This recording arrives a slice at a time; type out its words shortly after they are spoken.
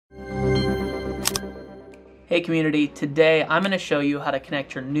Hey community, today I'm going to show you how to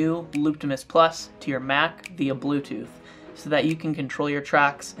connect your new Looptimus Plus to your Mac via Bluetooth so that you can control your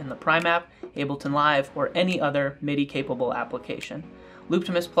tracks in the Prime app, Ableton Live, or any other MIDI capable application.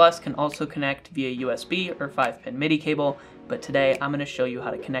 Looptimus Plus can also connect via USB or 5-pin MIDI cable, but today I'm going to show you how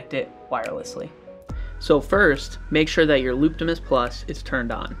to connect it wirelessly. So first, make sure that your Looptimus Plus is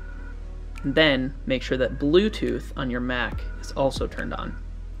turned on. And then make sure that Bluetooth on your Mac is also turned on.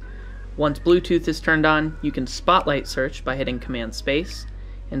 Once Bluetooth is turned on, you can spotlight search by hitting Command Space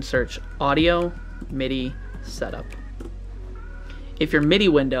and search Audio MIDI Setup. If your MIDI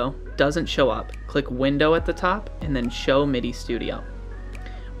window doesn't show up, click Window at the top and then Show MIDI Studio.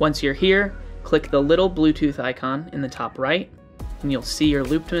 Once you're here, click the little Bluetooth icon in the top right and you'll see your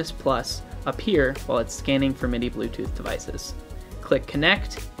Looptimus Plus appear while it's scanning for MIDI Bluetooth devices. Click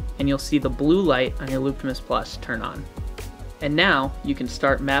Connect and you'll see the blue light on your Looptimus Plus turn on. And now you can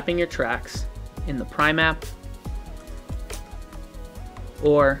start mapping your tracks in the Prime app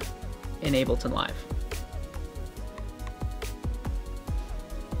or in Ableton Live.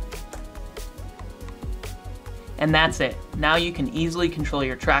 And that's it. Now you can easily control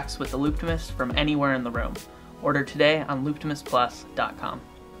your tracks with the Looptimus from anywhere in the room. Order today on looptimusplus.com.